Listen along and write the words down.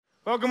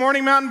Well, good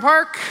morning, Mountain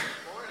Park.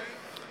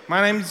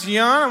 My name is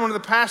Jan. I'm one of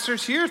the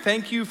pastors here.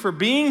 Thank you for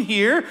being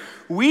here.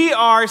 We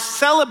are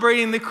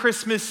celebrating the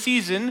Christmas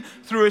season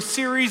through a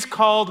series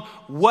called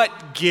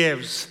What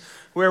Gives,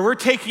 where we're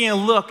taking a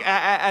look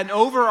at an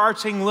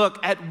overarching look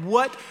at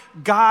what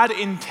God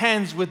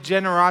intends with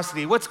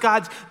generosity. What's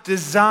God's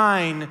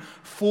design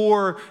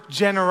for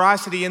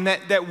generosity, and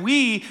that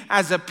we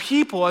as a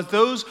people,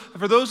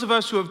 for those of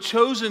us who have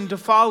chosen to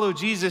follow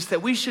Jesus,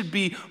 that we should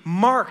be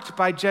marked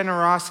by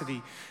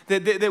generosity,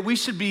 that we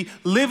should be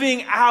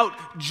living out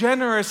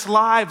generous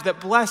lives that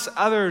bless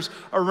others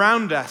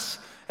around us.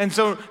 And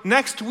so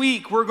next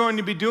week, we're going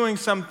to be doing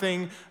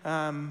something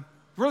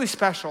really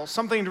special,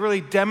 something to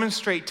really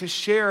demonstrate, to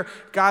share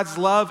God's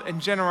love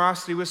and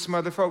generosity with some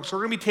other folks. So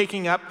we're going to be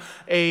taking up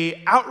an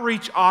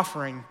outreach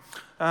offering.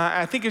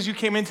 I think as you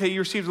came in today, you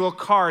received a little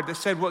card that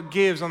said what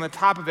gives on the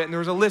top of it. And there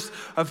was a list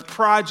of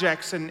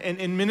projects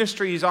and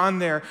ministries on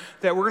there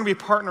that we're going to be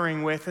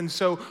partnering with. And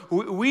so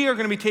we are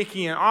going to be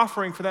taking an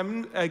offering for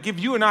them, give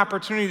you an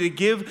opportunity to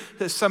give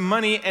some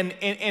money.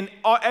 And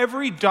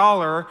every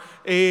dollar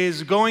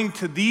is going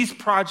to these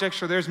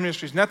projects or those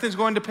ministries. Nothing's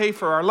going to pay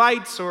for our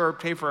lights or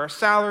pay for our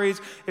salaries.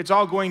 It's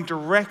all going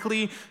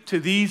directly to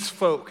these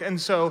folk.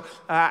 And so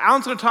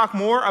Alan's going to talk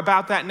more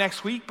about that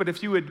next week. But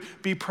if you would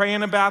be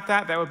praying about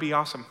that, that would be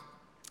awesome.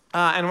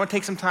 And I want to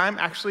take some time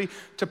actually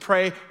to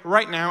pray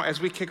right now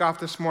as we kick off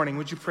this morning.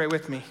 Would you pray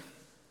with me?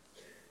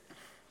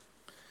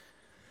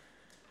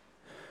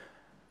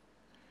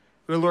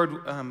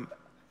 Lord, I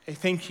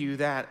thank you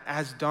that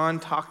as Dawn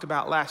talked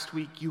about last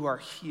week, you are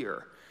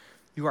here.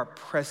 You are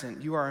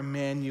present. You are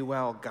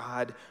Emmanuel,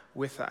 God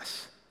with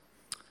us.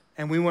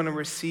 And we want to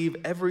receive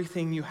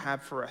everything you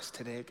have for us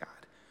today, God.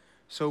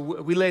 So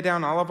we lay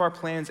down all of our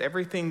plans,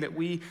 everything that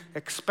we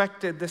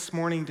expected this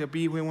morning to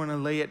be, we want to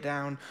lay it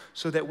down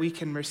so that we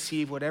can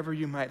receive whatever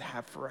you might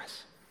have for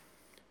us.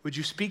 Would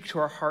you speak to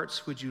our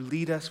hearts? Would you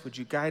lead us? Would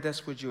you guide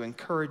us? Would you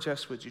encourage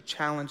us? Would you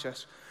challenge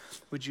us?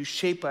 Would you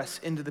shape us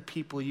into the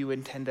people you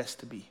intend us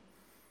to be?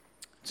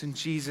 It's in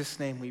Jesus'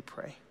 name we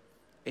pray.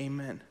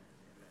 Amen.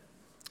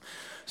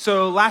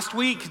 So last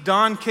week,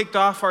 Don kicked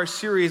off our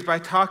series by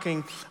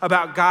talking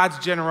about God's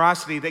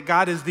generosity, that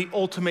God is the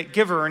ultimate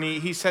giver. And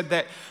he said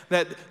that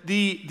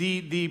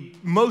the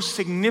most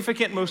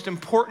significant, most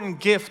important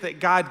gift that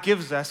God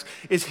gives us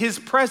is his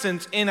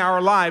presence in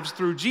our lives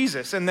through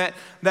Jesus. And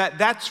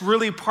that's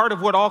really part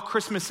of what all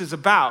Christmas is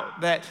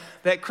about, that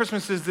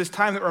Christmas is this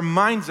time that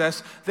reminds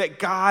us that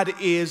God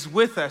is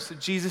with us, that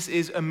Jesus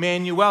is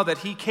Emmanuel,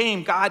 that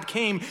God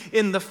came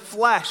in the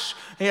flesh.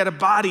 He had a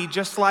body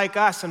just like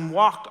us and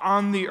walked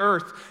on the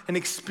earth and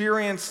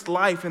experienced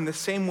life in the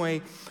same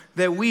way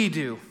that we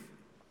do.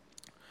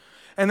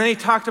 And then he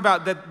talked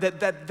about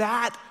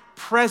that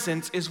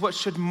presence is what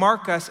should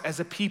mark us as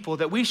a people,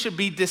 that we should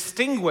be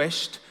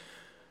distinguished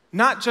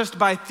not just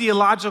by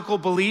theological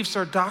beliefs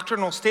or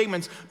doctrinal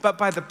statements, but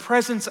by the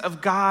presence of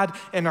God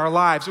in our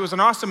lives. It was an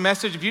awesome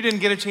message. If you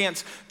didn't get a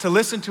chance to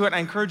listen to it, I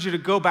encourage you to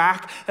go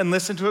back and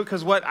listen to it,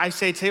 because what I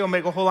say today will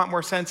make a whole lot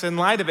more sense in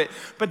light of it.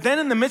 But then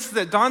in the midst of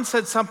that, Don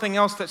said something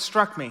else that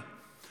struck me.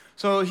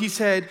 So he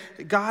said,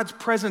 God's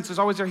presence is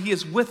always there. He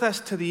is with us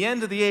to the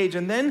end of the age.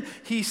 And then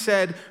he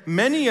said,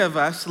 many of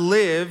us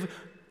live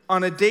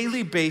on a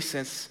daily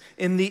basis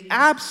in the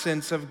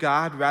absence of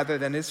God rather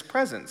than his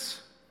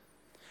presence.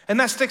 And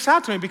that sticks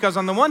out to me because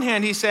on the one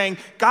hand, he's saying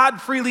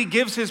God freely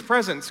gives his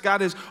presence.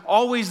 God is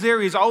always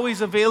there. He's always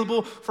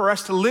available for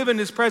us to live in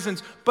his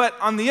presence. But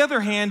on the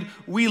other hand,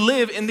 we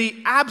live in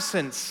the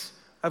absence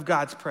of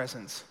God's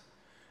presence.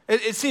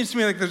 It seems to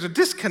me like there's a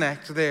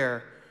disconnect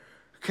there.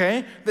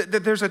 Okay,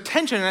 that there's a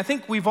tension, and I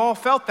think we've all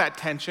felt that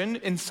tension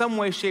in some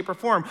way, shape, or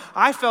form.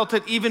 I felt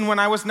it even when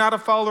I was not a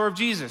follower of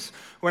Jesus.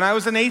 When I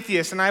was an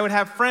atheist, and I would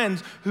have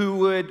friends who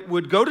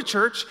would go to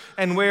church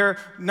and wear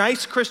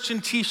nice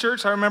Christian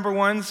t-shirts. I remember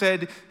one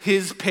said,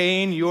 "His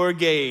pain, your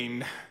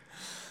gain."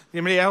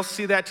 Anybody else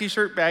see that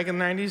t-shirt back in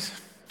the 90s?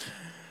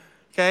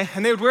 Okay,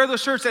 and they would wear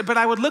those shirts, but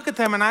I would look at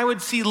them and I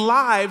would see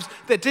lives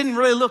that didn't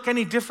really look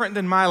any different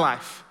than my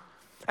life.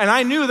 And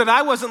I knew that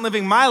I wasn't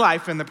living my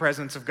life in the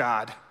presence of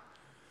God.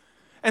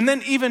 And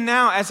then even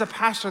now, as a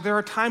pastor, there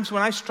are times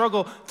when I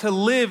struggle to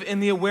live in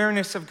the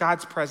awareness of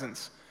God's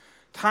presence.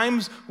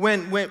 Times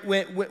when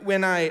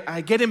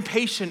I get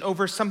impatient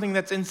over something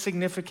that's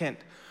insignificant,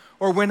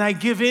 or when I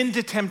give in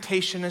to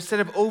temptation instead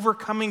of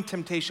overcoming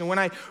temptation, when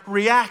I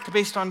react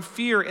based on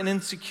fear and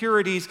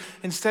insecurities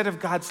instead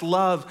of God's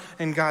love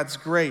and God's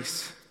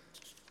grace.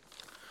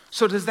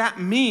 So does that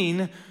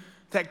mean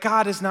that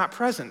God is not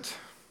present?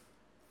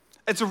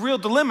 It's a real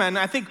dilemma, and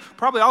I think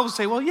probably all will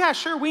say, well, yeah,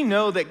 sure, we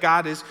know that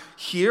God is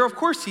here. Of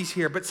course he's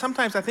here, but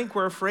sometimes I think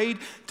we're afraid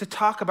to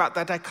talk about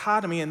that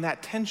dichotomy and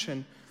that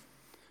tension,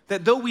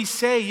 that though we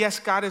say, yes,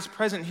 God is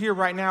present here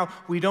right now,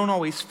 we don't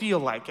always feel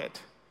like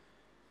it,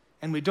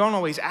 and we don't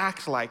always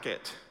act like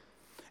it.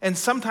 And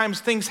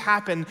sometimes things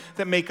happen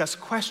that make us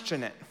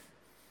question it.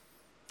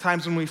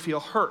 Times when we feel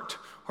hurt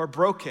or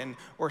broken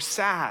or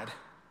sad.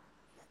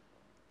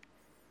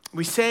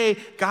 We say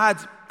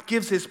God's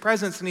gives his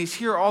presence and he's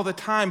here all the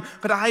time,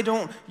 but I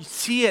don't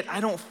see it, I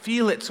don't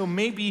feel it, so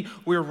maybe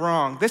we're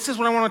wrong. This is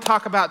what I want to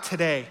talk about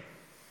today,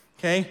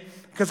 okay?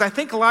 Because I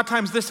think a lot of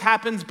times this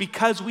happens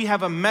because we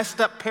have a messed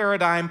up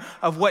paradigm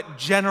of what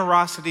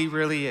generosity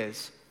really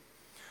is.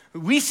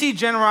 We see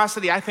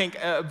generosity, I think,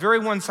 very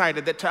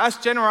one-sided, that to us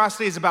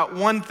generosity is about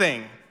one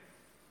thing,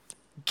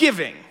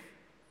 giving.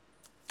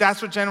 That's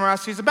what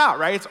generosity is about,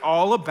 right? It's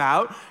all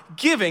about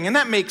giving. And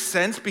that makes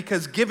sense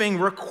because giving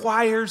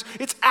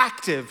it's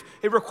active.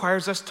 It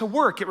requires us to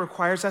work. It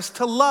requires us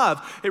to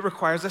love. It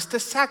requires us to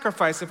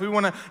sacrifice. If we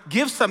want to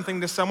give something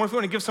to someone, if we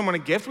want to give someone a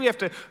gift, we have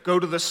to go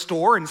to the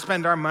store and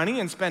spend our money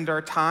and spend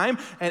our time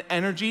and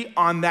energy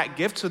on that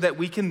gift so that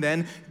we can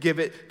then give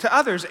it to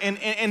others.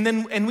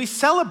 And we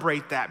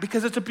celebrate that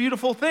because it's a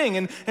beautiful thing.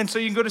 And so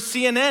you can go to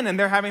CNN and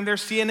they're having their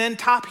CNN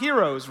top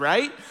heroes,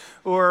 right?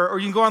 Or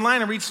you can go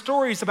online and read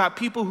stories about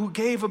people who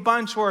gave a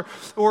bunch, or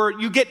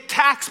you get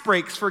tax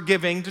breaks for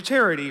giving to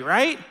charity,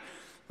 right?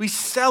 We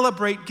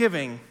celebrate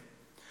giving.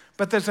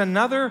 But there's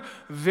another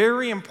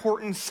very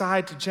important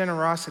side to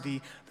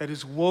generosity that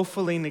is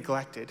woefully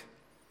neglected.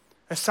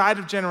 A side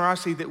of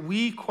generosity that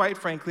we, quite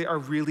frankly, are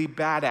really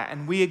bad at,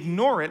 and we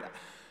ignore it,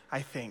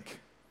 I think.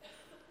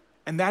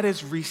 And that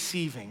is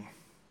receiving.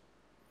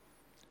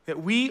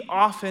 That we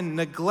often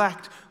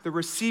neglect the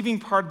receiving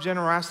part of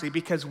generosity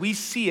because we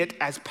see it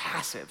as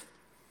passive.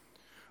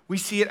 We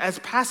see it as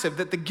passive,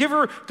 that the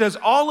giver does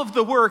all of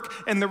the work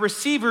and the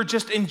receiver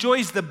just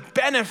enjoys the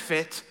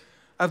benefit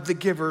of the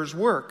giver's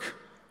work.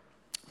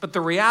 But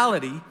the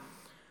reality,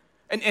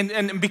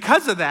 and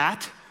because of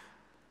that,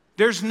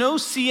 there's no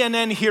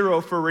CNN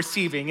hero for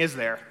receiving, is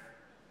there?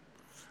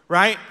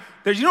 Right?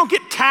 You don't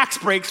get tax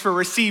breaks for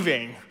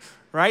receiving,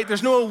 right?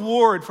 There's no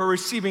award for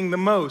receiving the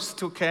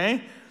most,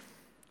 okay?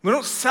 We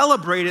don't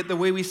celebrate it the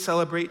way we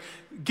celebrate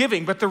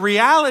giving. But the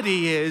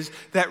reality is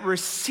that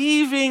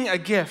receiving a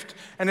gift,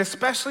 and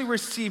especially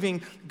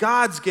receiving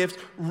God's gift,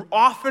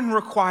 often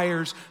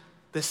requires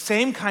the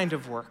same kind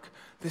of work,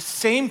 the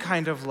same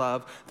kind of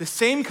love, the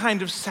same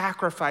kind of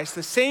sacrifice,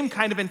 the same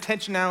kind of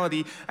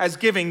intentionality as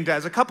giving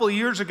does. A couple of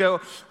years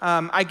ago,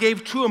 I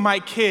gave two of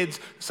my kids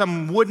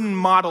some wooden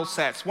model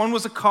sets. One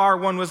was a car,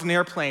 one was an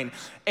airplane.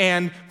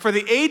 And for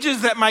the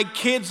ages that my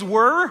kids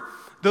were,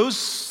 those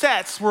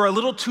sets were a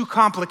little too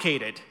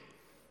complicated.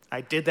 I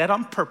did that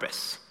on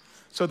purpose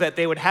so that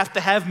they would have to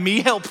have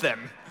me help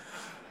them,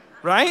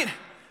 right?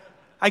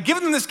 I give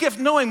them this gift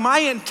knowing my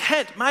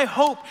intent, my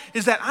hope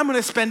is that I'm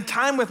gonna spend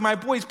time with my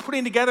boys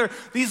putting together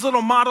these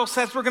little model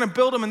sets. We're gonna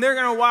build them and they're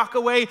gonna walk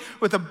away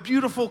with a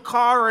beautiful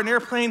car or an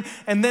airplane,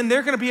 and then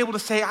they're gonna be able to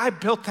say, I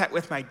built that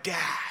with my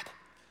dad.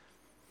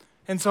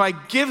 And so I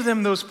give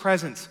them those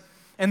presents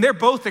and they're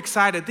both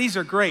excited. These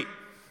are great,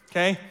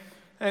 okay?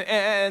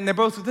 And they're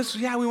both,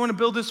 we want to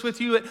build this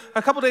with you.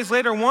 A couple days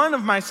later, one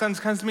of my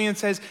sons comes to me and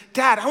says,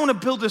 Dad, I want to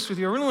build this with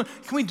you.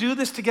 Can we do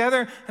this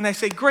together? And I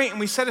say, great. And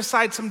we set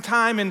aside some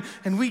time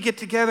and we get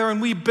together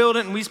and we build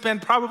it and we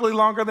spend probably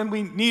longer than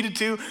we needed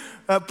to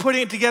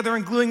putting it together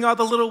and gluing all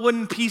the little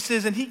wooden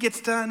pieces. And he gets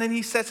done and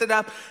he sets it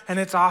up and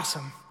it's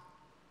awesome.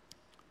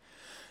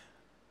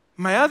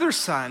 My other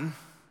son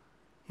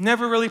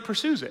never really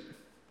pursues it.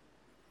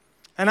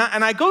 And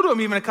I go to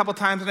him even a couple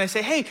times and I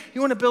say, hey,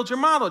 you want to build your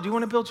model? Do you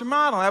want to build your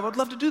model? I would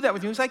love to do that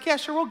with you. He's like, yeah,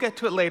 sure, we'll get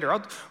to it later.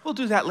 We'll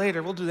do that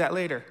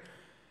later.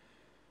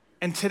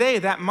 And today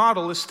that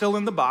model is still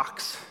in the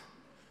box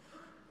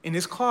in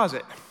his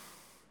closet.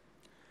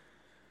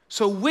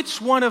 So which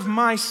one of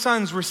my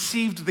sons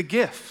received the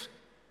gift?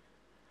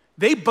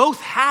 They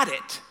both had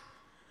it.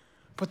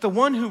 But the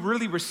one who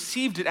really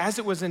received it as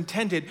it was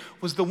intended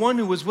was the one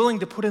who was willing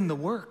to put in the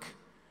work.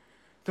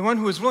 The one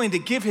who was willing to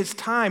give his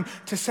time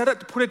to set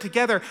it, to put it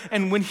together.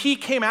 And when he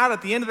came out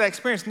at the end of that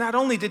experience, not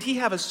only did he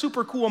have a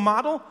super cool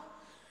model,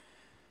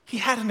 he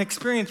had an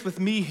experience with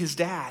me, his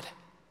dad.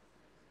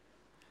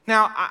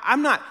 Now,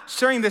 I'm not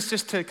sharing this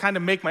just to kind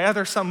of make my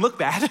other son look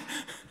bad.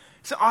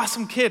 He's an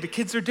awesome kid. The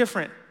kids are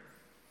different.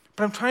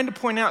 But I'm trying to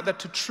point out that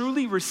to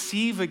truly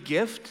receive a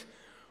gift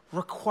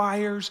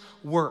requires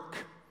work.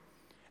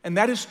 And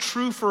that is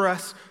true for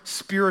us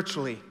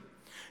spiritually.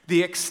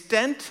 The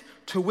extent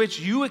to which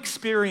you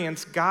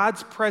experience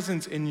God's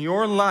presence in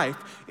your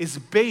life is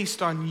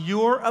based on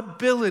your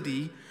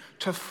ability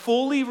to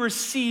fully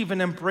receive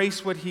and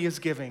embrace what He is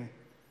giving.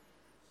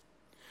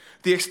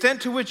 The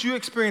extent to which you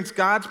experience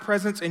God's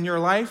presence in your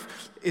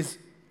life is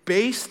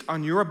based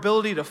on your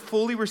ability to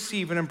fully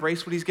receive and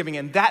embrace what He's giving.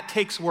 And that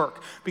takes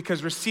work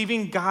because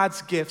receiving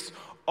God's gifts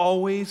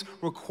always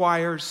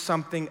requires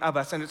something of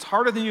us. And it's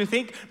harder than you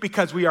think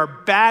because we are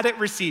bad at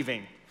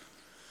receiving.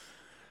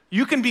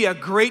 You can be a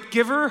great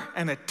giver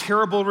and a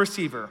terrible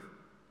receiver.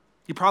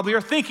 You probably are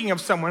thinking of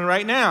someone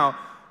right now. You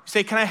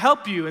say, can I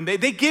help you? And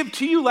they give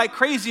to you like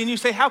crazy and you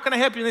say, how can I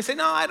help you? And they say,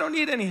 no, I don't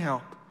need any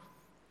help.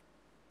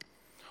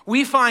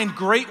 We find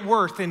great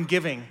worth in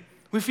giving.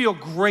 We feel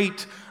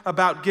great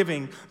about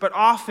giving, but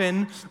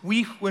often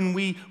when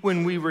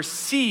we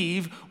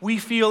receive, we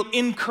feel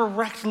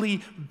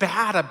incorrectly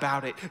bad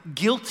about it,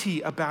 guilty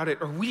about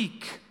it, or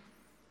weak.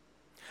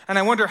 And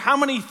I wonder how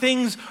many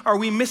things are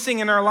we missing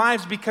in our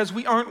lives because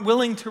we aren't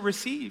willing to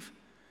receive,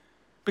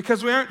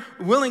 because we aren't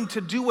willing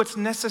to do what's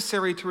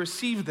necessary to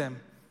receive them.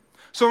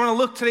 So I want to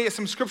look today at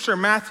some scripture,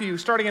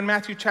 starting in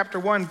Matthew chapter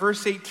 1,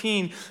 verse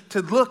 18,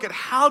 to look at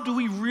how do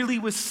we really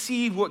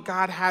receive what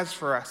God has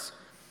for us.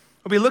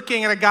 We'll be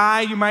looking at a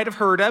guy you might have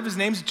heard of. His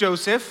name's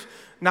Joseph,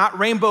 not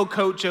rainbow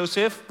coat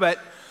Joseph, but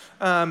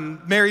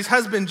Mary's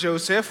husband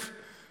Joseph,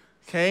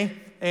 okay?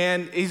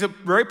 And he's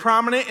very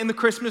prominent in the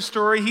Christmas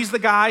story. He's the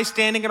guy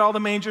standing at all the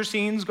manger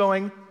scenes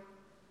going,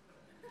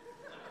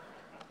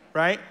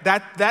 right?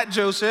 That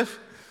Joseph.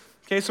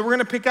 Okay, so we're going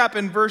to pick up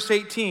in verse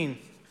 18.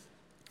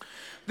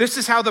 This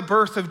is how the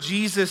birth of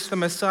Jesus the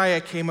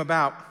Messiah came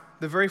about,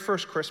 the very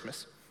first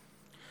Christmas.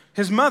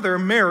 His mother,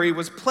 Mary,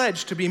 was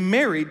pledged to be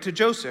married to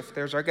Joseph.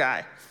 There's our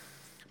guy.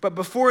 But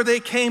before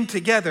they came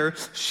together,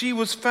 she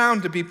was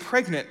found to be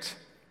pregnant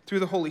through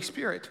the Holy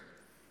Spirit.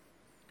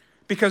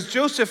 Because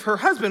Joseph, her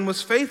husband,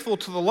 was faithful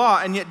to the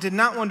law and yet did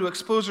not want to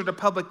expose her to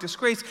public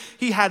disgrace,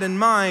 he had in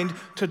mind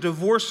to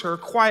divorce her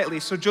quietly.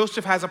 So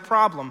Joseph has a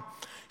problem.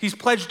 He's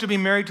pledged to be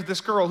married to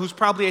this girl who's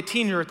probably a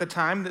teenager at the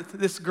time,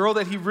 this girl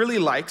that he really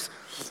likes.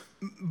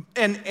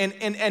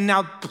 And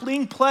now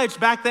being pledged,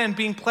 back then,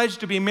 being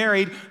pledged to be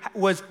married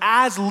was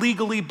as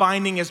legally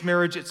binding as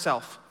marriage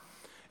itself.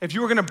 If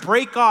you were going to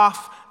break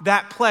off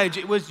that pledge,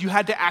 you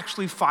had to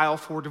actually file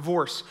for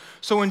divorce.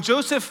 So when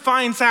Joseph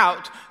finds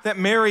out that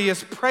Mary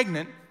is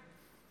pregnant,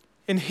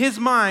 in his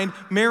mind,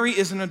 Mary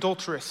is an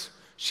adulteress.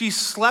 She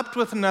slept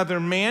with another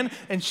man,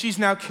 and she's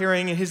now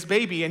carrying his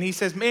baby. And he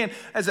says, man,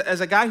 as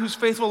a guy who's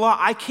faithful to law,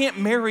 I can't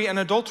marry an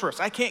adulteress.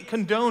 I can't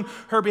condone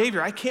her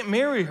behavior. I can't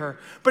marry her.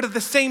 But at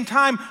the same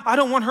time, I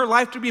don't want her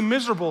life to be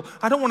miserable.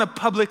 I don't want to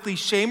publicly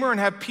shame her and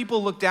have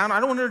people look down. I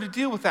don't want her to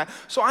deal with that.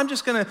 So I'm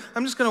just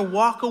gonna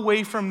walk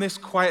away from this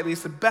quietly.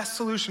 It's the best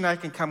solution I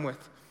can come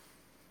with.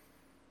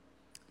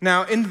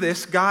 Now, in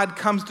this, God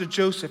comes to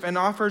Joseph and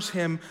offers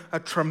him a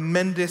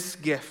tremendous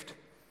gift.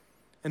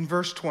 In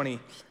verse 20,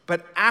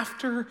 but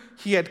after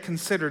he had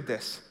considered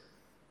this,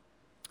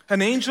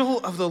 an angel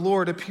of the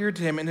Lord appeared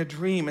to him in a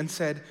dream and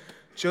said,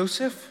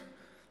 Joseph,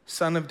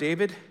 son of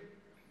David,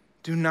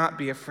 do not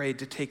be afraid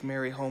to take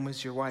Mary home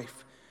as your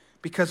wife,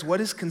 because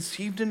what is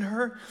conceived in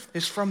her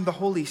is from the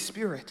Holy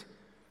Spirit.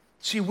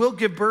 She will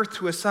give birth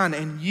to a son,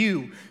 and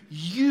you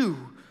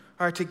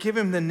are to give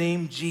him the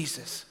name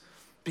Jesus,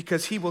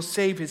 because he will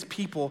save his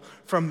people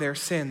from their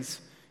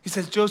sins. He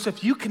says,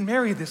 Joseph, you can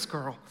marry this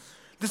girl.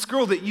 This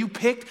girl that you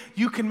picked,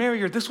 you can marry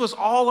her. This was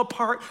all a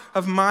part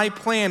of my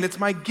plan. It's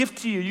my gift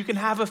to you. You can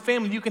have a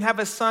family. You can have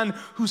a son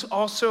who's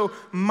also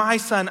my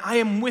son. I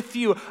am with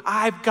you.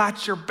 I've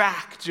got your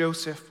back,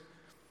 Joseph.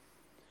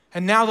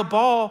 And now the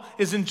ball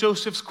is in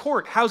Joseph's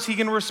court. How's he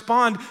going to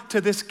respond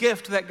to this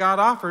gift that God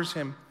offers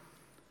him?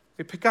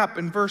 We pick up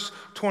in verse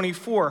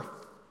 24.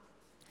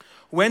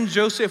 When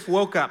Joseph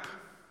woke up,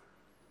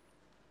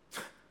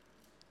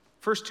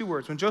 first two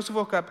words, when Joseph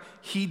woke up,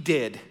 he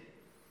did.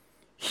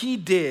 He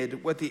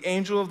did what the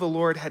angel of the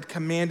Lord had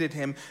commanded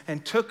him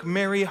and took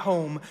Mary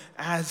home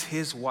as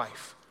his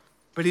wife.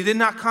 But he did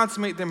not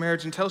consummate their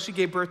marriage until she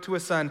gave birth to a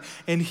son,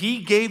 and he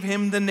gave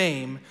him the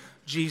name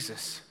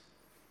Jesus.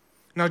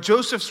 Now,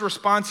 Joseph's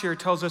response here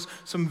tells us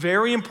some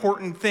very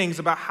important things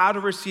about how to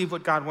receive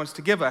what God wants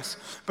to give us.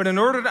 But in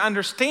order to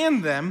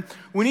understand them,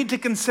 we need to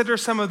consider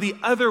some of the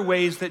other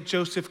ways that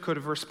Joseph could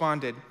have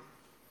responded.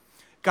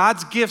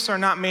 God's gifts are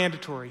not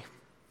mandatory.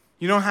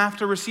 You don't have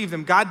to receive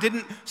them. God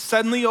didn't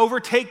suddenly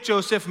overtake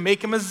Joseph,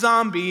 make him a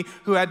zombie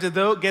who had to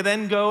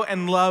then go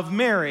and love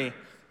Mary.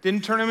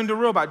 Didn't turn him into a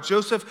robot.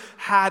 Joseph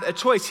had a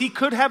choice. He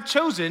could have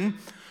chosen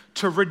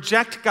to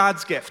reject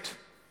God's gift.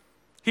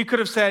 He could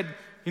have said,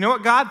 you know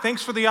what, God,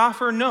 thanks for the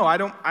offer. No, I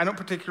don't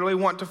particularly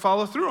want to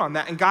follow through on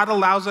that. And God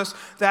allows us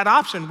that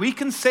option. We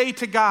can say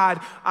to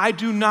God, I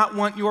do not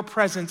want your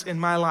presence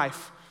in my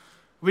life.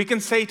 We can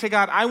say to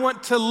God, I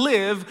want to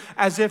live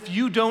as if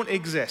you don't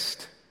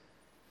exist.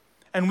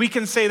 And we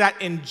can say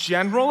that in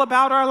general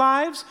about our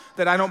lives,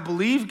 that I don't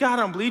believe God,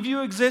 I don't believe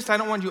you exist, I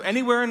don't want you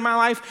anywhere in my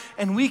life.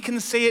 And we can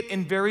say it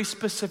in very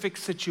specific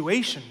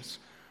situations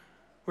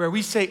where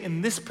we say,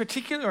 in this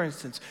particular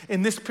instance,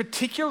 in this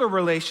particular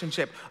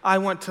relationship, I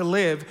want to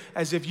live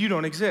as if you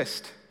don't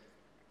exist.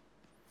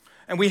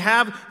 And we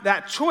have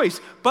that choice.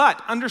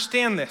 But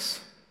understand this,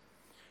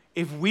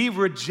 if we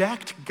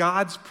reject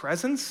God's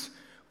presence,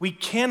 we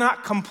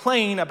cannot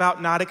complain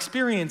about not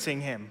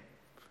experiencing him.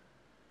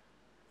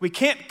 We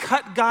can't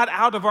cut God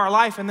out of our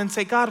life and then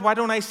say, God, why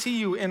don't I see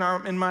you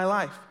in my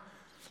life?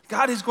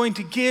 God is going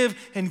to give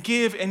and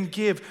give and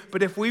give.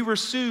 But if we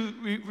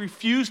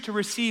refuse to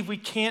receive, we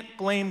can't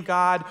blame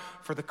God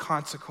for the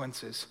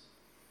consequences.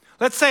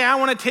 Let's say I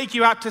want to take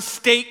you out to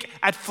steak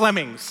at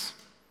Fleming's.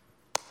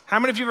 How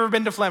many of you have ever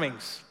been to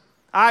Fleming's?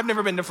 I've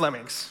never been to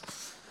Fleming's.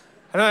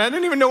 I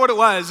didn't even know what it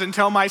was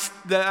until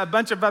a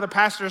bunch of other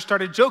pastors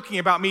started joking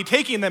about me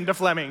taking them to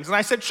Fleming's. And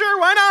I said, sure,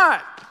 why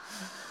not?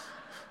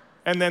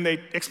 And then they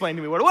explained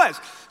to me what it was.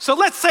 So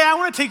let's say I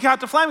want to take you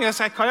out to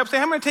Fleming's. I call you up and say,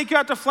 I'm going to take you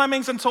out to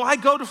Fleming's. And so I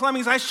go to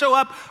Fleming's. I show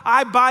up.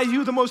 I buy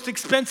you the most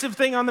expensive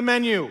thing on the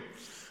menu.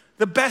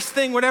 the best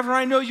thing, whatever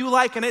I know you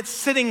like, and it's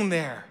sitting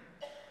there.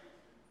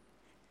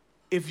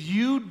 If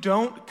you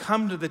don't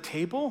come to the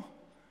table,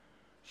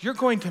 you're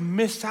going to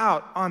miss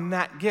out on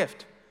that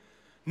gift.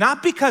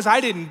 Not because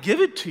I didn't give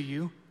it to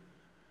you,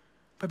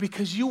 but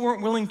because you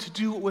weren't willing to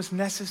do what was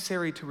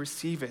necessary to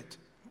receive it.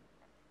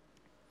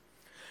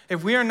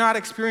 If we are not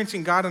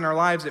experiencing God in our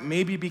lives, it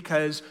may be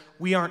because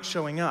we aren't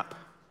showing up.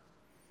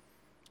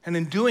 And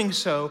in doing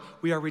so,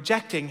 we are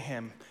rejecting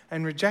him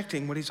and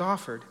rejecting what he's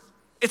offered.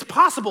 It's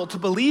possible to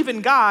believe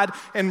in God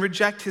and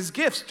reject his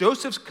gifts.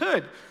 Joseph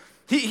could.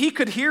 He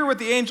could hear what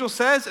the angel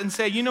says and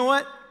say, you know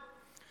what?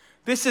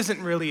 This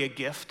isn't really a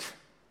gift.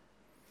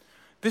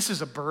 This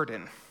is a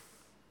burden.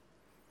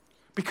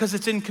 Because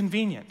it's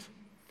inconvenient.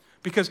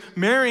 Because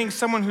marrying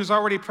someone who's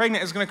already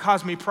pregnant is going to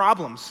cause me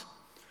problems.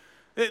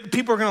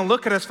 People are going to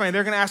look at us funny.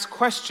 They're going to ask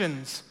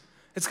questions.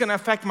 It's going to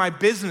affect my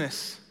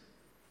business.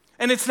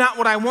 And it's not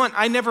what I want.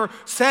 I never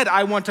said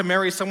I want to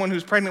marry someone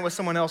who's pregnant with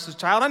someone else's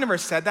child. I never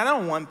said that. I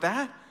don't want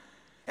that.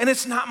 And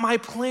it's not my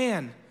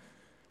plan.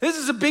 This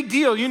is a big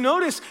deal. You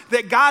notice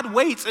that God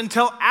waits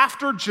until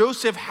after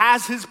Joseph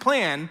has his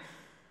plan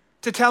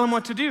to tell him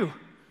what to do.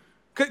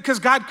 Because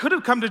God could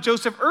have come to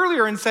Joseph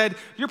earlier and said,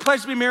 you're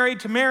pledged to be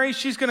married to Mary.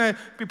 She's going to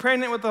be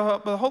pregnant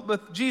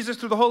with Jesus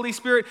through the Holy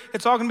Spirit.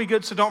 It's all going to be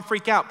good, so don't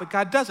freak out. But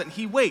God doesn't.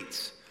 He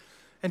waits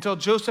until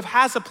Joseph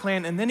has a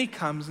plan, and then he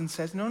comes and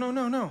says,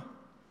 no.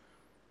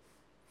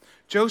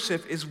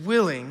 Joseph is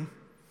willing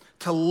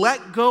to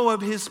let go of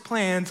his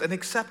plans and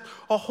accept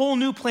a whole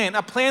new plan,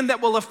 a plan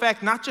that will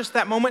affect not just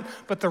that moment,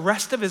 but the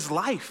rest of his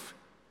life.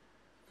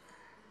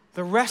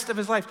 The rest of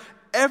his life.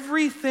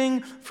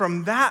 Everything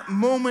from that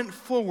moment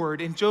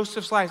forward in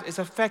Joseph's life is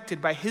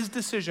affected by his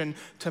decision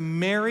to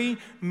marry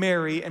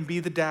Mary and be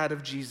the dad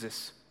of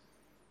Jesus.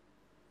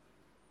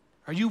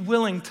 Are you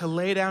willing to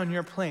lay down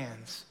your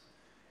plans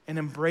and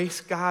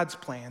embrace God's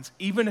plans,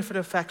 even if it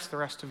affects the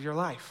rest of your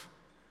life?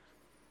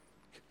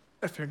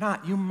 If you're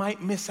not, you might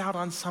miss out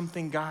on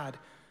something God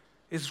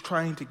is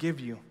trying to give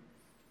you.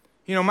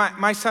 You know,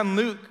 my son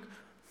Luke,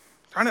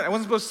 I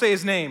wasn't supposed to say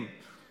his name.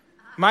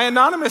 My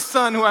anonymous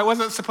son, who I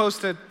wasn't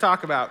supposed to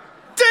talk about.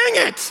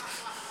 Dang it!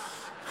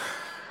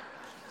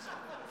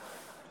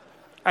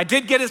 I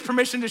did get his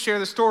permission to share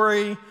the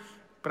story,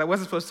 but I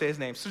wasn't supposed to say his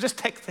name. So just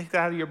take that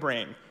out of your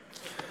brain.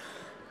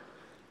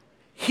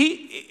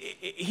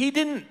 He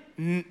didn't,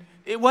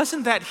 it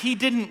wasn't that he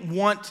didn't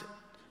want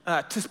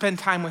to spend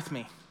time with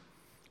me.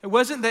 It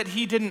wasn't that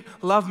he didn't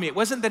love me. It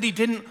wasn't that he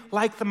didn't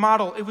like the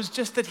model. It was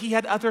just that he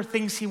had other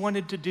things he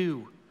wanted to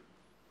do.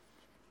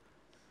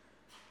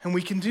 And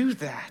we can do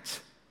that.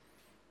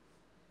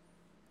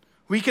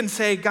 We can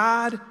say,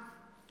 God,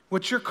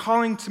 what you're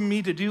calling to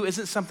me to do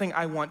isn't something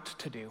I want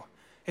to do.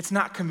 It's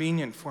not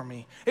convenient for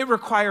me. It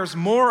requires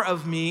more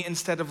of me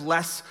instead of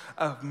less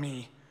of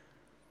me.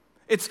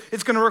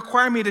 It's going to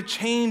require me to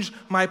change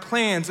my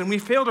plans. And we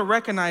fail to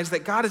recognize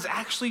that God is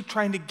actually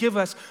trying to give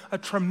us a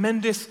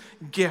tremendous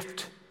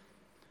gift.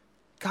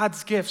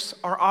 God's gifts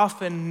are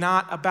often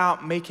not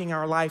about making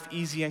our life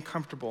easy and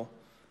comfortable.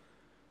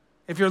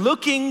 If you're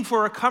looking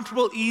for a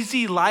comfortable,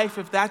 easy life,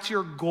 if that's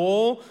your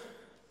goal,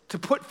 to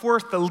put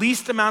forth the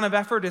least amount of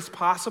effort as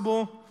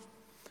possible,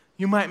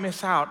 you might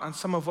miss out on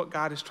some of what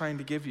God is trying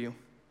to give you.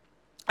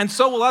 And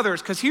so will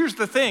others, because here's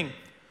the thing.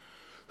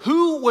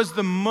 Who was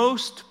the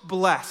most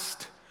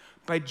blessed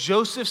by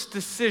Joseph's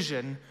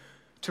decision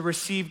to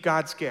receive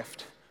God's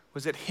gift?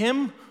 Was it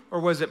him or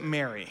was it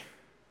Mary?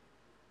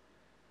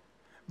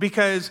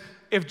 Because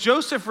if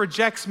Joseph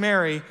rejects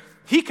Mary,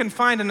 he can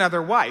find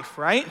another wife,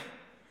 right?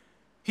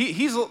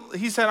 He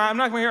said, I'm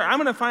not going to I'm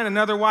going to find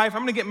another wife.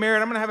 I'm going to get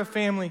married. I'm going to have a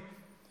family.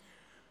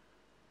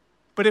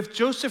 But if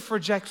Joseph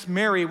rejects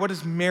Mary, what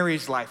does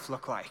Mary's life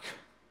look like?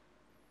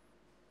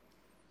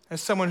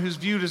 As someone who's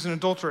viewed as an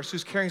adulteress,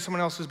 who's carrying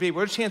someone else's baby,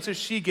 what are the chances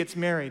she gets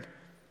married?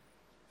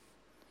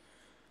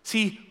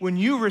 See, when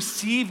you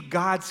receive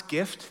God's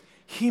gift,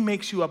 he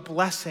makes you a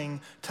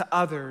blessing to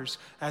others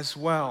as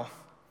well.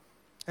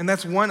 And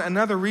that's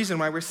another reason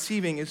why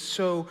receiving is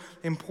so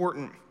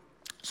important.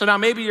 So now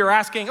maybe you're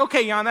asking,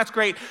 okay, Jan, that's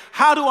great.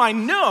 How do I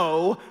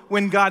know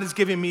when God is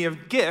giving me a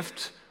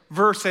gift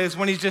versus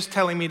when he's just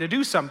telling me to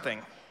do something?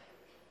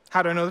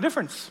 How do I know the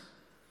difference?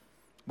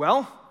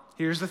 Well,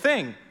 here's the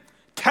thing.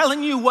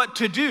 Telling you what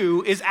to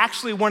do is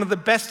actually one of the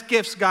best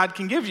gifts God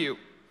can give you.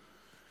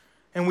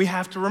 And we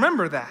have to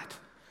remember that.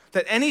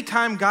 That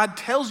anytime God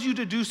tells you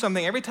to do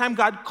something, every time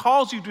God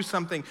calls you to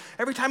something,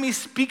 every time he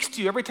speaks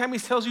to you, every time he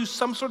tells you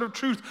some sort of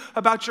truth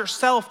about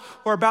yourself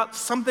or about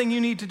something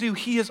you need to do,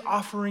 he is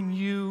offering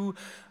you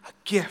a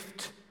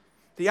gift,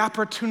 the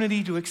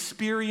opportunity to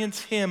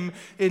experience him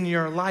in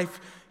your life.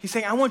 He's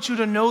saying, I want you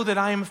to know that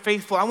I am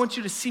faithful. I want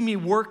you to see me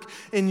work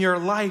in your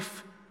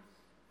life.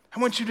 I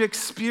want you to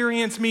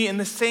experience me in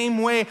the same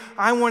way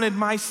I wanted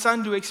my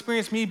son to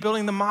experience me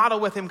building the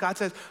model with him. God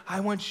says, I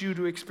want you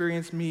to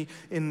experience me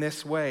in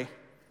this way.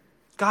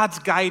 God's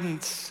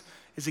guidance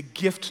is a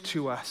gift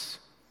to us.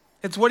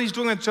 It's what he's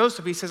doing with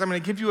Joseph. He says, I'm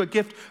going to give you a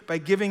gift by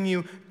giving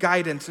you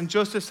guidance. And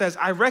Joseph says,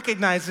 I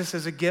recognize this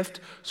as a gift,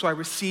 so I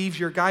receive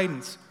your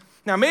guidance.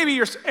 Now, maybe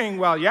you're saying,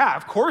 well, yeah,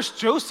 of course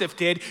Joseph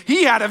did.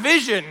 He had a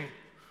vision.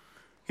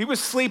 He was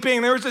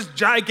sleeping, there was this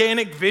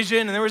gigantic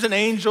vision, and there was an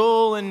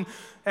angel, and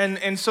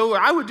so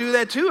I would do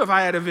that too if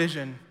I had a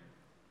vision.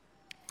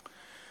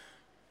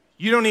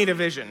 You don't need a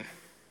vision.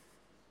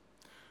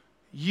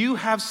 You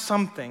have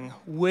something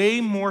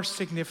way more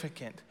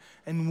significant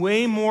and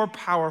way more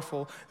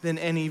powerful than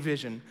any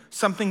vision.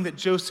 Something that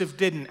Joseph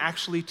didn't.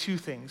 Actually, two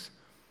things.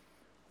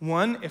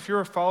 One, if you're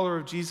a follower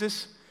of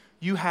Jesus,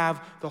 you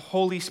have the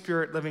Holy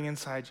Spirit living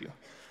inside you.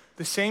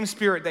 The same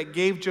Spirit that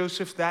gave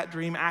Joseph that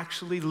dream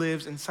actually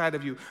lives inside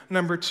of you.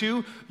 Number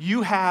two,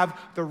 you have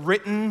the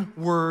written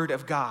word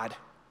of God.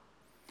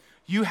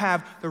 You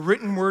have the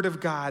written word of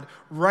God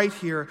right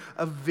here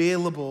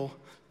available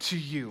to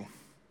you.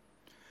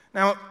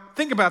 Now,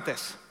 think about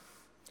this.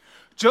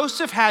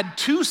 Joseph had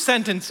 2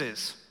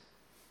 sentences.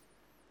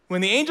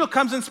 When the angel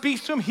comes and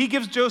speaks to him, he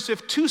gives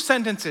Joseph 2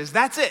 sentences.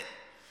 That's it.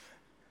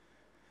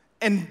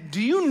 And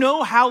do you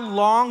know how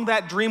long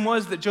that dream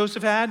was that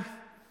Joseph had?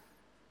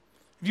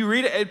 If you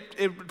read it,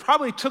 it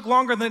probably took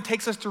longer than it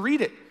takes us to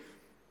read it.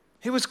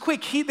 It was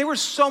quick. There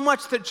was so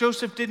much that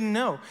Joseph didn't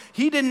know.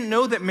 He didn't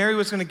know that Mary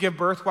was going to give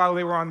birth while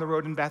they were on the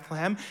road in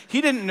Bethlehem. He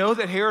didn't know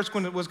that Herod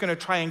was going to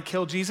try and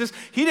kill Jesus.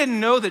 He didn't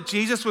know that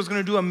Jesus was going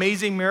to do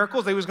amazing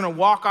miracles. That he was going to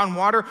walk on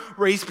water,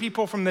 raise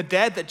people from the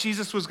dead, that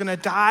Jesus was going to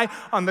die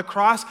on the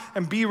cross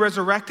and be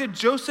resurrected.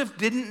 Joseph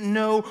didn't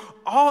know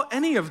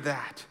any of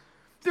that.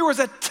 There was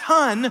a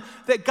ton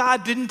that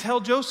God didn't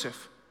tell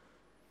Joseph.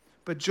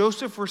 But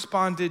Joseph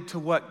responded to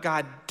what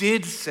God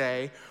did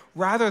say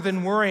rather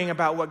than worrying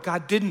about what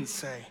God didn't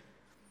say.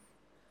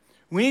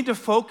 We need to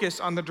focus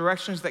on the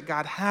directions that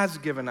God has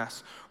given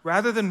us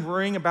rather than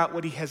worrying about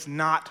what he has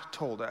not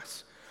told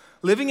us.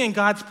 Living in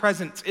God's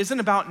presence isn't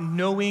about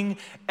knowing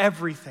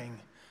everything.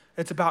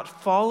 It's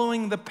about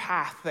following the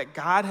path that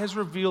God has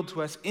revealed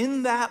to us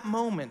in that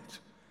moment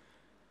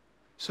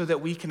so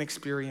that we can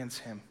experience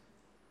him.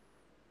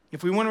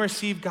 If we want to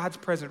receive God's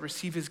presence,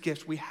 receive his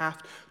gifts, we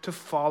have to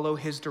follow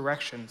his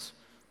directions.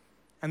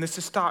 And this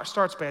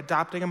starts by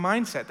adopting a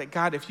mindset that,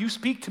 God, if you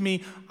speak to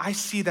me, I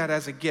see that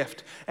as a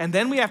gift. And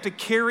then we have to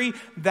carry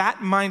that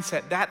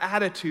mindset, that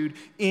attitude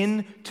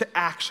into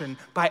action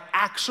by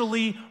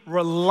actually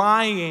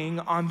relying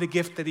on the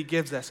gift that he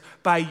gives us,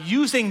 by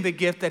using the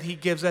gift that he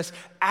gives us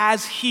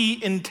as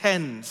he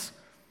intends.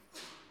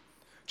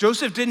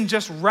 Joseph didn't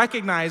just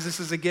recognize this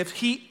as a gift,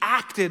 he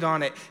acted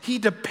on it. He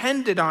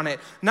depended on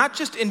it, not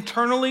just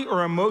internally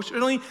or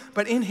emotionally,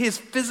 but in his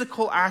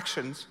physical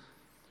actions.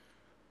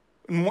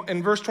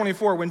 In verse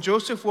 24, when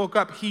Joseph woke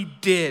up, he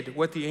did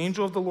what the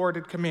angel of the Lord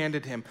had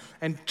commanded him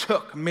and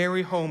took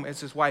Mary home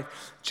as his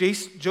wife.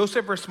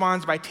 Joseph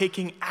responds by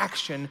taking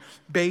action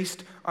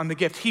based on the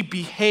gift. He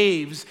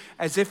behaves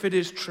as if it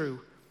is true.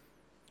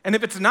 And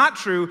if it's not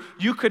true,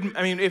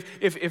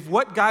 if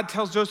what God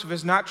tells Joseph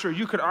is not true,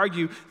 you could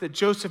argue that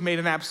Joseph made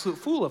an absolute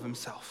fool of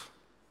himself.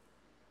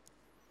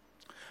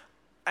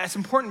 It's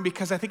important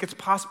because I think it's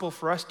possible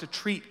for us to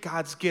treat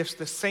God's gifts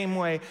the same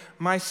way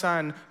my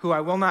son, who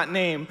I will not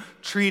name,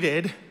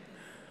 treated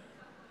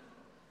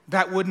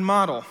that wooden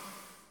model.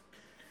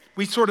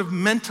 We sort of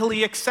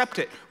mentally accept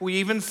it. We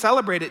even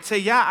celebrate it, say,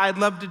 yeah, I'd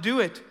love to do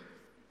it.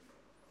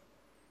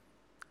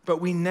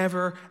 But we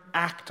never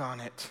act on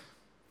it.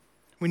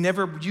 We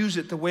never use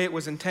it the way it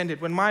was intended.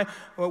 When my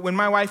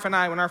wife and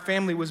when our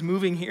family was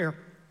moving here,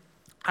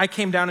 I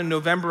came down in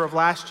November of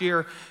last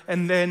year,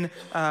 and then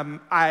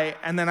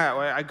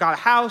I got a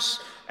house,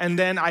 and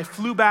then I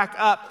flew back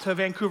up to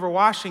Vancouver,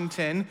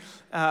 Washington,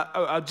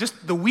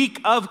 just the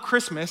week of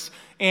Christmas,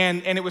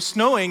 and it was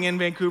snowing in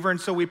Vancouver, and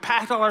so we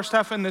packed all our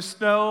stuff in the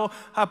snow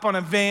up on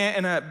a van,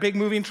 in a big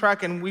moving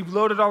truck, and we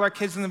loaded all our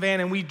kids in the van,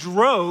 and we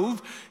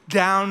drove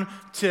down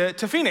to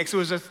Phoenix. It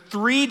was a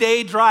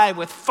 3-day drive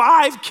with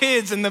 5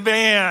 kids in the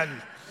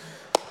van.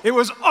 It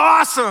was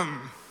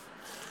awesome.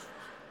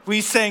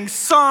 We sang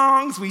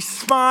songs, we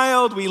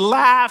smiled, we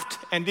laughed,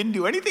 and didn't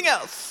do anything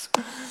else.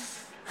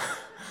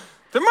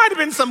 There might have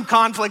been some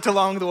conflict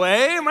along the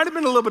way. There might have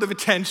been a little bit of a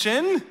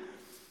tension.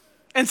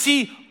 And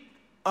see,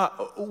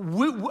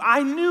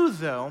 I knew,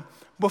 though,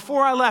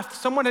 before I left,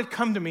 someone had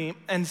come to me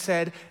and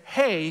said,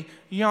 hey,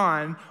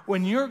 Jan,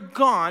 when you're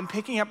gone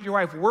picking up your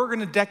wife, we're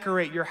going to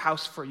decorate your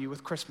house for you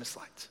with Christmas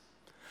lights.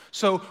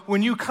 So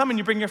when you come and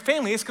you bring your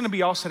family, it's going to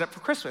be all set up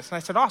for Christmas. And I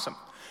said, awesome.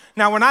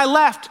 Now, when I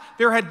left,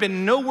 there had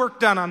been no work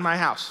done on my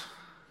house.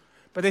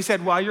 But they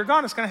said, while you're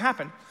gone, it's going to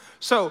happen.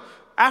 So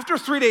after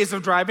 3 days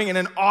of driving in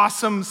an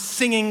awesome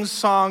singing,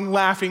 song,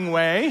 laughing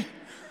way,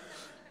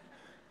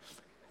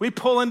 we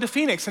pull into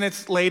Phoenix, and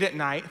it's late at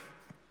night.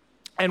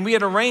 And we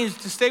had arranged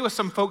to stay with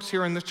some folks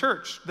here in the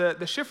church,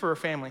 the Schiffer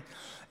family.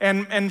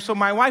 And so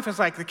my wife is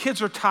like, the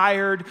kids are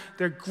tired,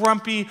 they're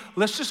grumpy,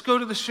 let's just go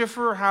to the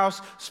Schiffer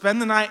house,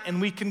 spend the night,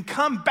 and we can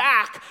come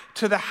back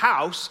to the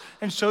house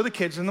and show the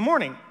kids in the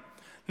morning.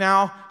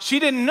 Now, she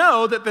didn't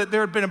know that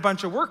there had been a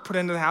bunch of work put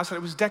into the house, and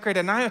it was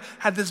decorated, and I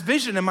had this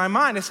vision in my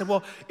mind. I said,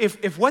 well,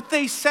 if what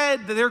they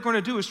said that they're going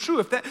to do is true,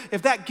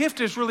 if that gift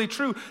is really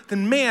true,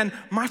 then man,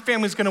 my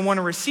family's going to want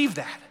to receive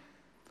that.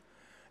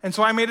 And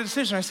so I made a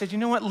decision. I said, you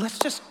know what,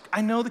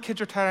 I know the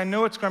kids are tired, I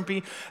know it's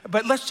grumpy,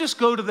 but let's just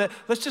go to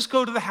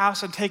the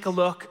house and take a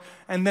look,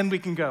 and then we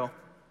can go.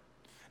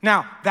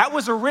 Now, that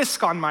was a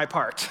risk on my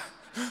part.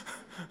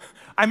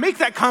 I make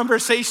that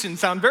conversation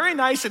sound very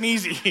nice and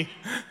easy,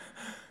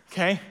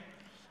 okay?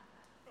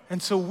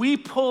 And so we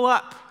pull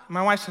up.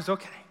 My wife says,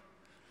 okay,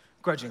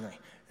 grudgingly.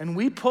 And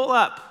we pull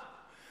up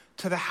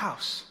to the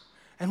house,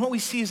 and what we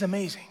see is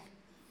amazing.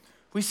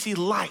 We see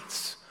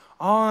lights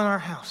all in our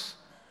house.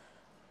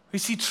 We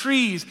see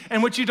trees,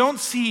 and what you don't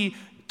see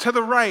to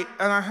the right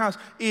in our house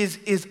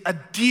is a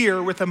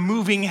deer with a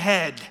moving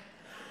head.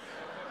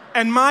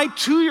 And my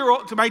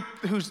 2-year-old,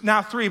 who's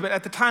now 3, but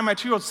at the time my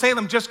 2-year-old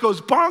Salem just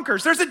goes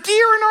bonkers. There's a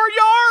deer in our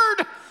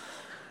yard,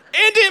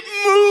 and it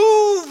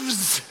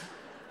moves,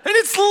 and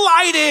it's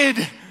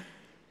lighted.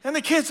 And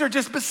the kids are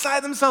just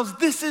beside themselves.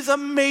 This is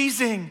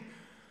amazing.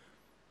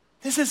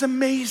 This is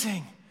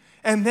amazing.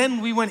 And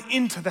then we went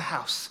into the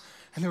house,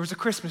 and there was a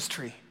Christmas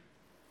tree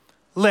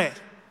lit.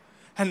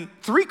 And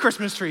 3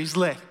 Christmas trees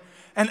lit.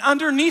 And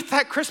underneath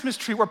that Christmas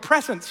tree were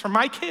presents for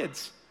my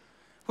kids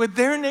with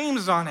their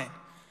names on it.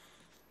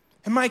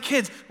 And my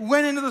kids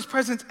went into those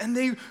presents and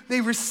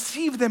they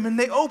received them and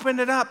they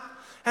opened it up.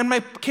 And my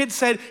kids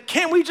said,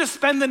 can't we just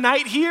spend the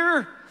night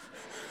here?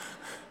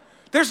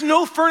 There's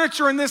no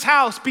furniture in this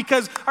house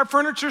because our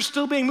furniture is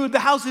still being moved. The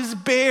house is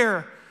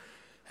bare.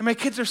 And my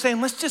kids are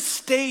saying, let's just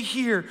stay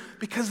here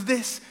because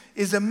this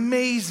is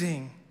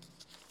amazing.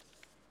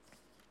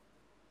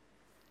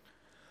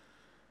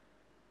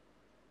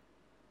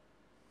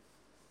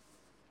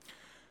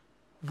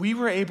 We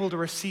were able to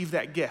receive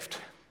that gift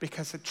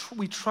because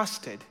we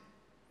trusted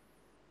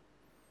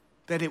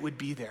that it would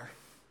be there.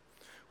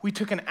 We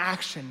took an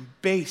action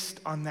based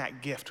on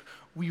that gift.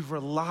 We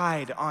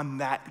relied on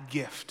that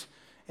gift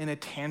in a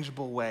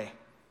tangible way.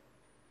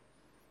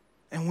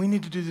 And we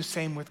need to do the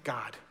same with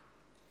God.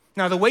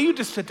 Now, the way you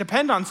just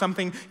depend on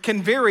something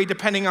can vary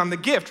depending on the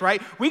gift,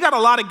 right? We got a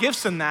lot of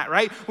gifts in that,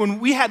 right? When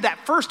we had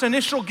that first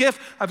initial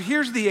gift of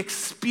here's the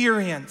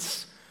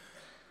experience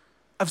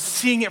of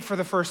seeing it for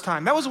the first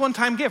time. That was a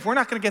one-time gift. We're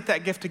not going to get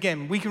that gift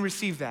again. We can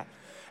receive that.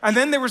 And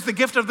then there was the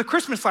gift of the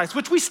Christmas lights,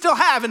 which we still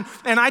have,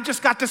 and I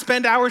just got to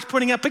spend hours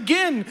putting up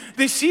again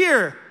this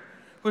year,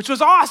 which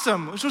was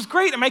awesome, which was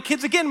great. And my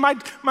kids, again, my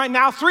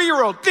now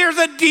 3-year-old, there's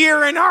a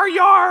deer in our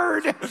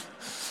yard,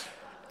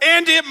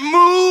 and it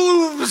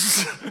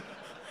moves,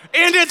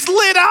 and it's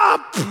lit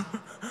up.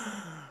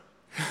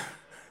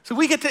 So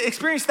we get to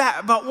experience that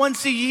about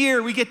once a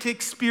year. We get to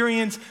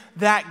experience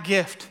that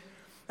gift.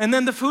 And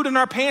then the food in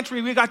our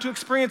pantry, we got to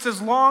experience as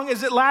long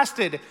as it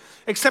lasted,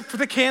 except for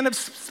the can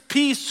of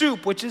pea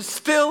soup, which is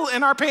still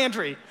in our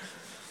pantry.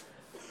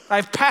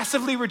 I've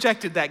passively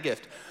rejected that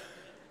gift.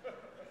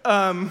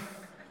 But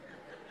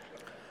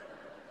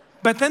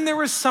then there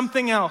was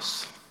something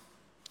else.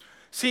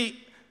 See,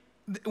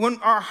 when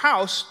our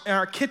house and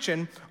our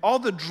kitchen, all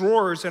the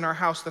drawers in our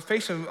house, the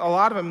faces, a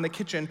lot of them in the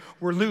kitchen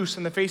were loose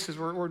and the faces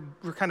were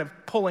kind of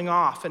pulling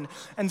off.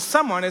 And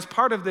someone, as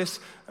part of this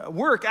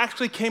work,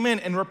 actually came in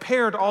and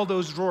repaired all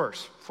those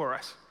drawers for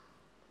us.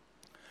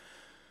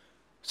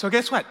 So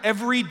guess what?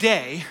 Every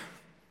day,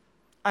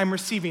 I'm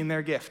receiving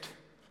their gift.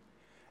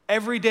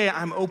 Every day,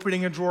 I'm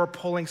opening a drawer,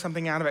 pulling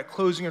something out of it,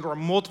 closing a drawer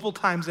multiple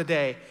times a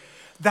day.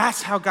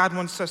 That's how God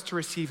wants us to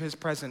receive his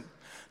present.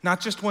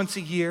 Not just once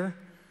a year,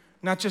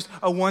 not just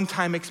a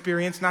one-time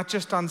experience, not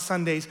just on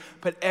Sundays,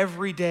 but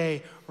every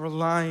day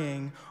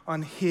relying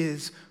on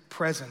his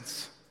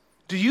presence.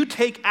 Do you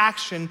take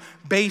action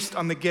based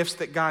on the gifts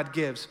that God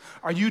gives?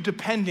 Are you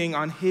depending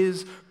on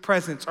his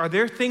presence? Are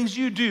there things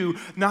you do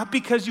not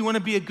because you want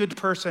to be a good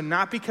person,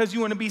 not because you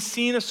want to be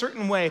seen a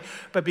certain way,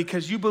 but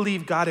because you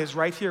believe God is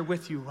right here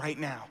with you right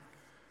now?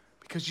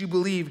 Because you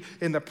believe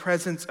in the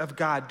presence of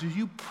God. Do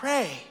you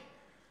pray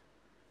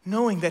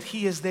knowing that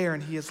he is there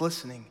and he is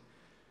listening?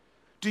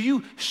 Do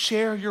you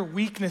share your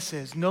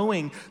weaknesses,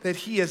 knowing that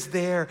he is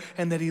there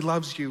and that he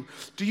loves you?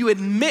 Do you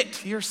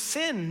admit your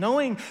sin,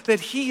 knowing that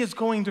he is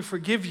going to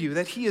forgive you,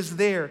 that he is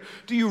there?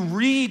 Do you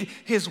read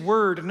his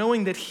word,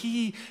 knowing that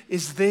he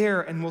is there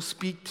and will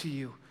speak to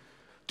you?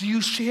 Do you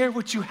share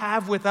what you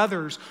have with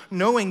others,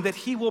 knowing that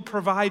he will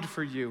provide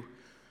for you?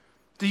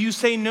 Do you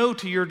say no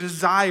to your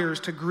desires,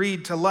 to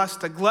greed, to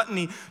lust, to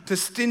gluttony, to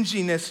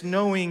stinginess,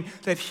 knowing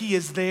that he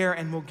is there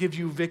and will give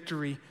you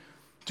victory?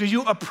 Do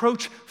you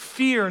approach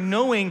fear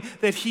knowing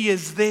that he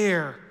is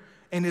there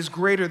and is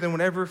greater than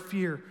whatever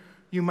fear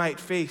you might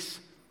face?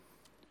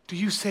 Do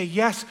you say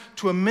yes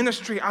to a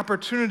ministry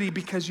opportunity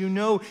because you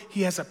know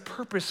he has a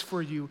purpose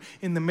for you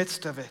in the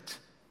midst of it?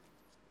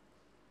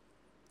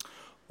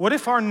 What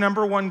if our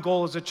number one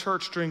goal as a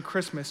church during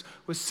Christmas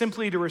was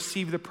simply to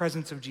receive the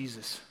presence of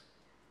Jesus?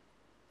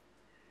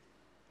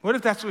 What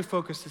if that's what we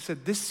focused and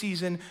said, this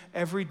season,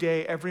 every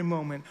day, every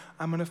moment,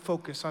 I'm going to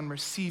focus on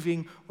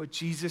receiving what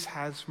Jesus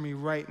has for me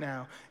right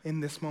now in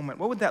this moment?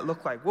 What would that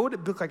look like? What would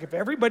it look like if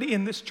everybody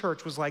in this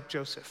church was like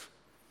Joseph?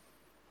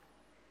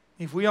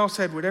 If we all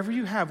said, whatever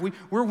you have,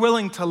 we're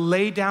willing to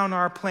lay down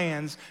our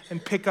plans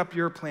and pick up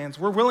your plans.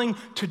 We're willing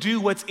to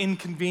do what's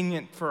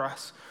inconvenient for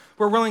us.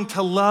 We're willing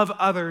to love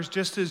others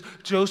just as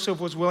Joseph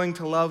was willing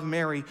to love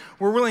Mary.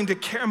 We're willing to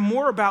care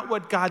more about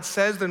what God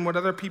says than what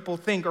other people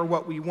think or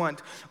what we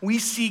want. We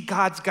see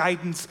God's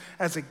guidance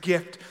as a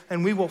gift,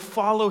 and we will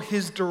follow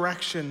his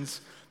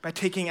directions by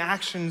taking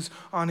actions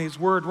on his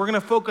word. We're going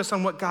to focus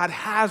on what God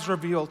has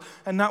revealed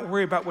and not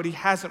worry about what he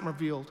hasn't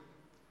revealed.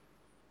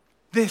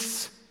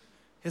 This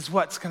is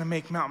what's going to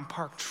make Mountain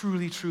Park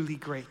truly, truly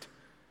great.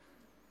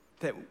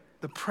 That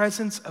the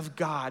presence of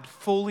God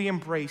fully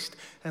embraced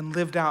and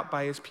lived out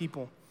by his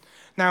people.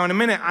 Now, in a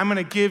minute, I'm going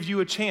to give you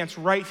a chance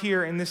right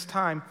here in this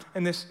time,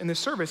 in this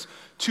service,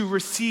 to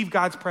receive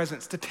God's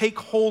presence, to take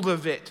hold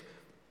of it.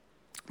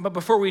 But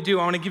before we do,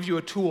 I want to give you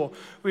a tool.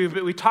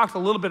 We talked a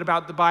little bit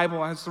about the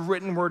Bible as the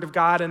written word of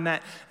God, and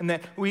that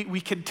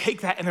we can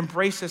take that and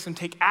embrace this and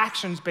take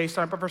actions based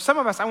on it. But for some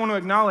of us, I want to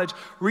acknowledge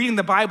reading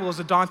the Bible is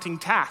a daunting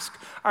task.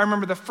 I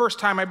remember the first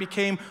time I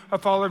became a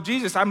follower of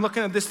Jesus, I'm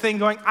looking at this thing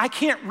going, I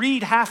can't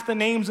read half the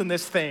names in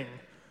this thing.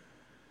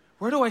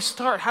 Where do I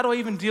start? How do I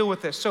even deal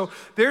with this? So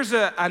there's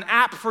an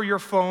app for your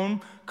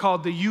phone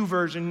called the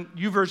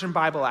YouVersion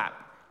Bible app.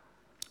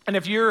 And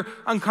if you're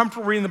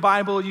uncomfortable reading the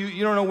Bible,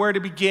 you don't know where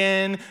to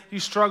begin, you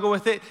struggle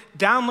with it,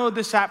 download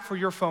this app for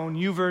your phone,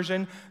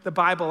 YouVersion, the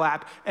Bible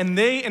app. And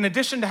they, in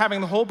addition to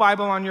having the whole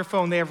Bible on your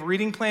phone, they have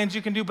reading plans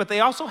you can do, but they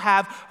also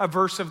have a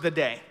verse of the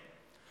day.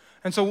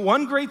 And so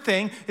one great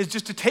thing is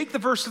just to take the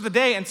verse of the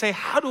day and say,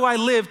 how do I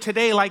live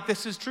today like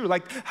this is true?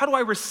 Like, how do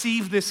I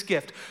receive this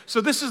gift?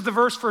 So this is the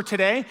verse for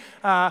today,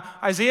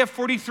 Isaiah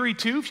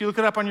 43:2. If you look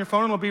it up on your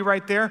phone, it'll be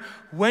right there.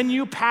 When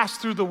you pass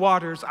through the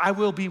waters, I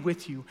will be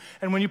with you.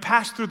 And when you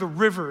pass through the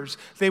rivers,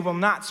 they will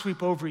not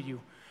sweep over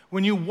you.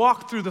 When you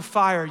walk through the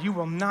fire, you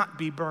will not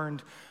be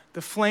burned.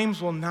 The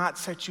flames will not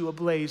set you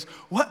ablaze.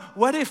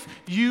 What if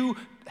you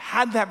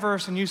had that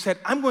verse and you said,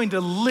 I'm going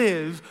to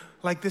live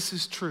like this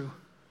is true?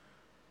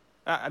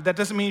 That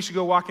doesn't mean you should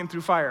go walking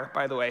through fire,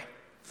 by the way.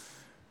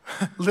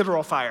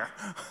 Literal fire.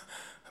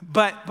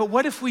 But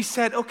what if we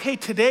said, okay,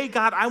 today,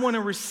 God, I want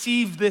to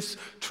receive this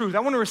truth.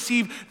 I want to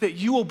receive that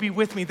you will be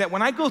with me, that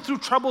when I go through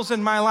troubles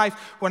in my life,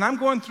 when I'm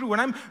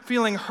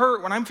feeling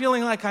hurt, when I'm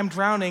feeling like I'm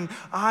drowning,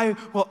 I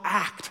will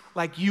act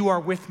like you are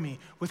with me,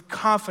 with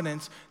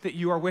confidence that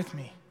you are with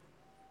me.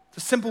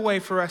 It's a simple way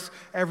for us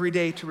every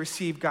day to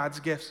receive God's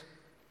gifts.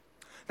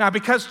 Now,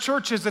 because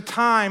church is a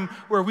time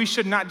where we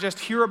should not just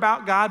hear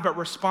about God, but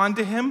respond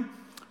to him,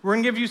 we're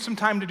going to give you some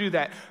time to do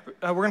that.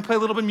 We're going to play a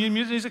little bit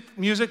of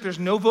music. There's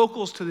no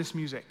vocals to this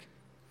music.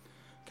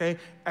 Okay?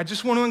 I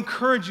just want to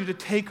encourage you to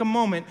take a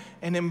moment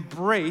and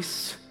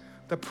embrace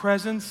the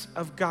presence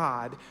of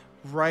God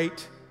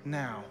right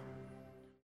now.